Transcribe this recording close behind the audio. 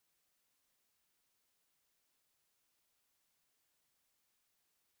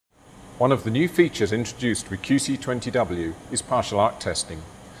One of the new features introduced with QC20-W is partial arc testing.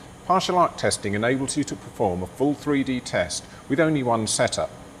 Partial arc testing enables you to perform a full 3D test with only one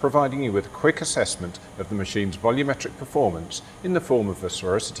setup, providing you with a quick assessment of the machine's volumetric performance in the form of a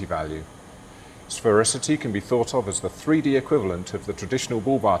sphericity value. Sphericity can be thought of as the 3D equivalent of the traditional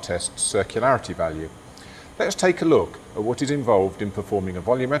Ballbar test's circularity value. Let's take a look at what is involved in performing a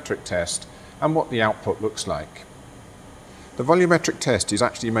volumetric test and what the output looks like. The volumetric test is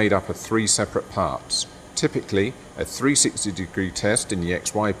actually made up of three separate parts, typically a 360-degree test in the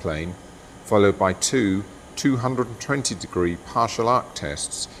XY plane, followed by two 220-degree partial arc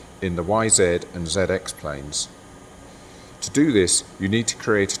tests in the YZ and ZX planes. To do this, you need to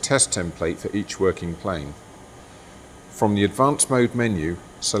create a test template for each working plane. From the Advanced Mode menu,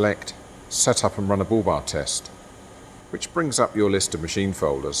 select Set up and run a Ballbar test, which brings up your list of machine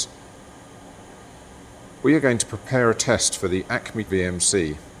folders. We are going to prepare a test for the Acme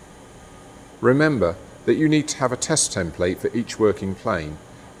VMC. Remember that you need to have a test template for each working plane,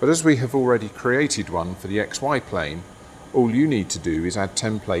 but as we have already created one for the XY plane, all you need to do is add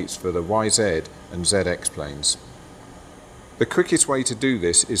templates for the YZ and ZX planes. The quickest way to do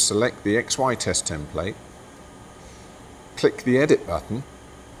this is select the XY test template, click the Edit button,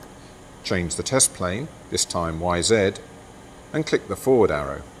 change the test plane, this time YZ, and click the forward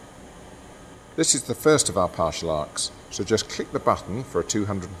arrow. This is the first of our partial arcs, so just click the button for a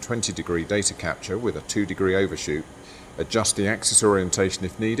 220-degree data capture with a 2-degree overshoot, adjust the axis orientation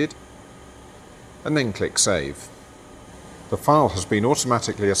if needed, and then click Save. The file has been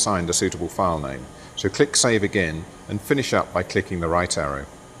automatically assigned a suitable file name, so click Save again and finish up by clicking the right arrow.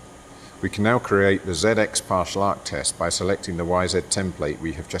 We can now create the ZX partial arc test by selecting the YZ template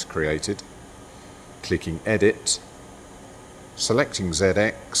we have just created, clicking Edit, selecting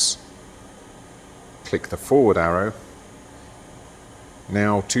ZX, click the forward arrow,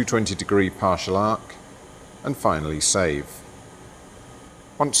 now 220-degree partial arc, and finally Save.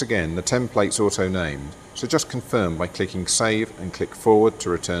 Once again, the template's auto-named, so just confirm by clicking Save and click Forward to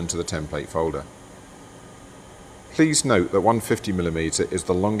return to the template folder. Please note that 150mm is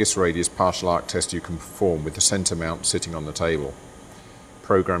the longest radius partial arc test you can perform with the centre mount sitting on the table.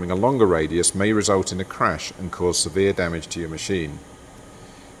 Programming a longer radius may result in a crash and cause severe damage to your machine.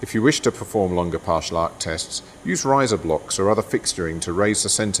 If you wish to perform longer partial arc tests, use riser blocks or other fixturing to raise the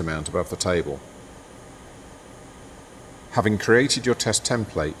centre mount above the table. Having created your test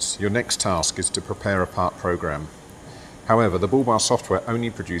templates, your next task is to prepare a part program. However, the Ballbar software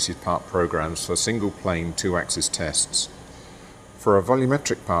only produces part programs for single plane 2-axis tests. For a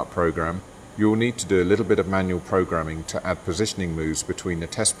volumetric part program, you will need to do a little bit of manual programming to add positioning moves between the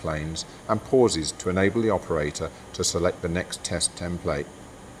test planes and pauses to enable the operator to select the next test template.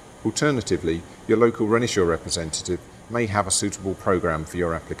 Alternatively, your local Renishaw representative may have a suitable program for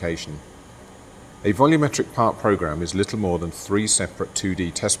your application. A volumetric part program is little more than 3 separate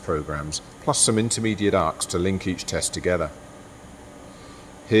 2D test programs, plus some intermediate arcs to link each test together.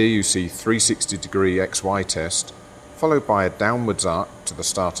 Here you see 360-degree XY test, followed by a downwards arc to the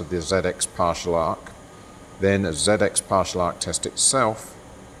start of the ZX partial arc, then a ZX partial arc test itself,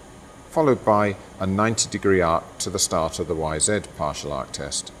 followed by a 90-degree arc to the start of the YZ partial arc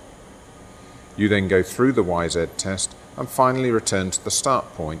test. You then go through the YZ test and finally return to the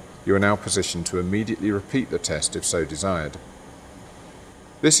start point. You are now positioned to immediately repeat the test if so desired.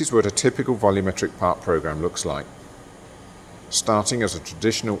 This is what a typical volumetric part program looks like. Starting as a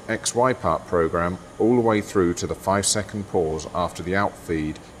traditional XY part program all the way through to the 5-second pause after the out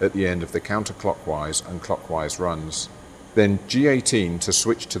feed at the end of the counterclockwise and clockwise runs. Then G18 to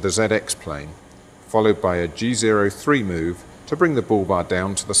switch to the ZX plane, followed by a G03 move to bring the Ballbar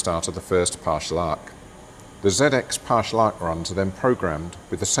down to the start of the first partial arc. The ZX partial arc runs are then programmed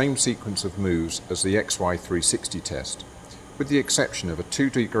with the same sequence of moves as the XY 360 test, with the exception of a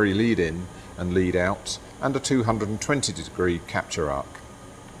 2-degree lead in and lead out and a 220-degree capture arc.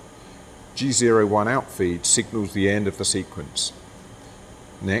 G01 out feed signals the end of the sequence.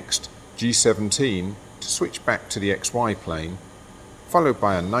 Next, G17 to switch back to the XY plane, followed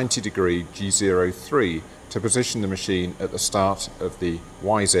by a 90-degree G03 to position the machine at the start of the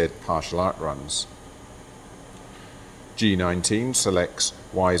YZ partial arc runs. G19 selects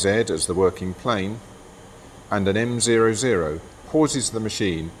YZ as the working plane, and an M00 pauses the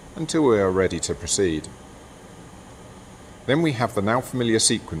machine until we are ready to proceed. Then we have the now familiar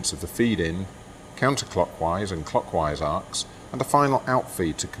sequence of the feed-in, counterclockwise and clockwise arcs, and a final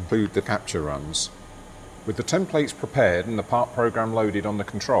outfeed to conclude the capture runs. With the templates prepared and the part program loaded on the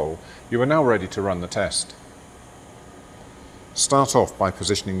control, you are now ready to run the test. Start off by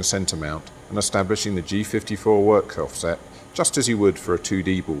positioning the centre mount and establishing the G54 work offset just as you would for a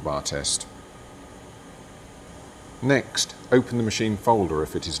 2D Ballbar test. Next, open the machine folder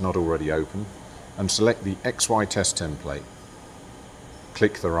if it is not already open and select the XY test template.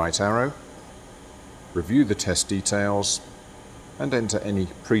 Click the right arrow, review the test details and enter any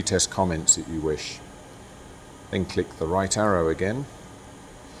pre-test comments that you wish. Then click the right arrow again.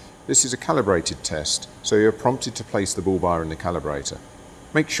 This is a calibrated test, so you're prompted to place the Ballbar in the calibrator.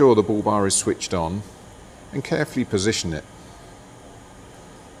 Make sure the Ballbar is switched on and carefully position it.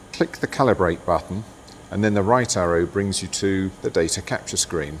 Click the Calibrate button and then the right arrow brings you to the data capture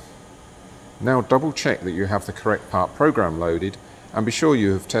screen. Now double check that you have the correct part program loaded and be sure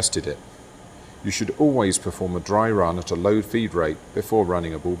you have tested it. You should always perform a dry run at a low feed rate before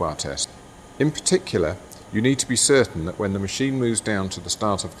running a Ballbar test. In particular, you need to be certain that when the machine moves down to the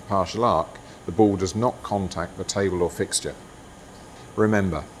start of the partial arc, the ball does not contact the table or fixture.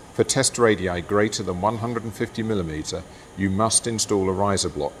 Remember, for test radii greater than 150 mm, you must install a riser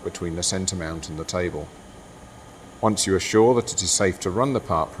block between the centre mount and the table. Once you are sure that it is safe to run the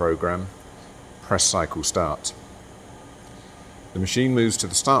part program, press cycle start. The machine moves to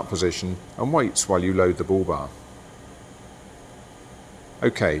the start position and waits while you load the Ballbar.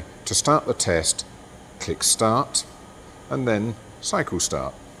 OK, to start the test, click Start and then Cycle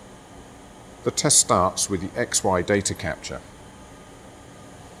Start. The test starts with the XY data capture.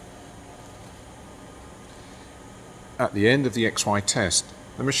 At the end of the XY test,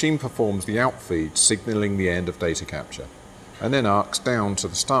 the machine performs the outfeed signalling the end of data capture and then arcs down to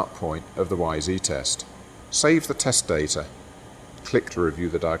the start point of the YZ test. Save the test data, click to review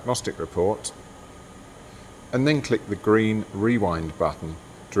the diagnostic report and then click the green Rewind button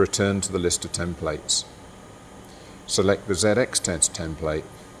to return to the list of templates. Select the ZX test template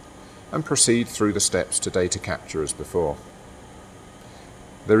and proceed through the steps to data capture as before.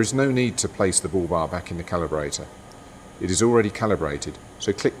 There is no need to place the Ballbar back in the calibrator. It is already calibrated,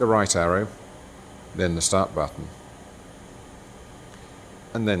 so click the right arrow, then the Start button,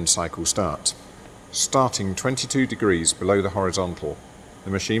 and then Cycle Start. Starting 22 degrees below the horizontal,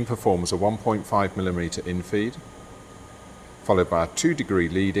 the machine performs a 1.5 mm in-feed, followed by a 2 degree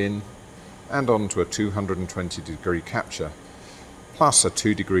lead-in, and on to a 220 degree capture, plus a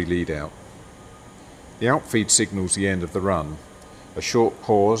 2 degree lead-out. The outfeed signals the end of the run, a short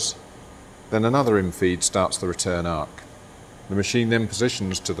pause, then another in-feed starts the return arc. The machine then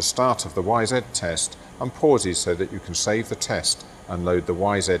positions to the start of the YZ test and pauses so that you can save the test and load the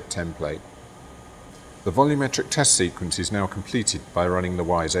YZ template. The volumetric test sequence is now completed by running the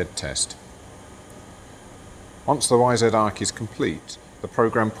YZ test. Once the YZ arc is complete, the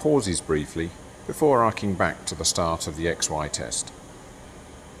program pauses briefly before arcing back to the start of the XY test.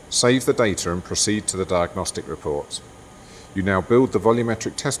 Save the data and proceed to the diagnostic report. You now build the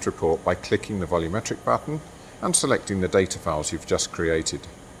volumetric test report by clicking the volumetric button and selecting the data files you've just created.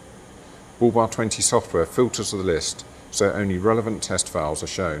 Ballbar 20 software filters the list so only relevant test files are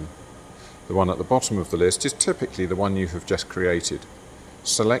shown. The one at the bottom of the list is typically the one you have just created.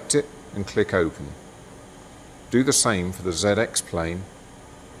 Select it and click Open. Do the same for the ZX plane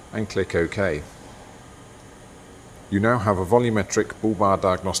and click OK. You now have a volumetric Ballbar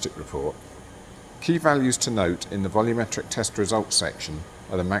diagnostic report. Key values to note in the volumetric test results section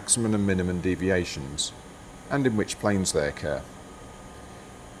are the maximum and minimum deviations and in which planes they occur.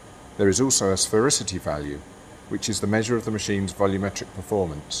 There is also a sphericity value, which is the measure of the machine's volumetric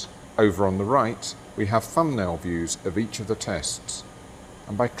performance. Over on the right, we have thumbnail views of each of the tests,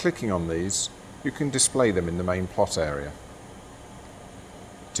 and by clicking on these, you can display them in the main plot area.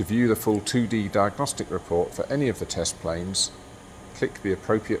 To view the full 2D diagnostic report for any of the test planes, click the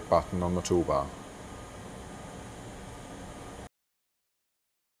appropriate button on the toolbar.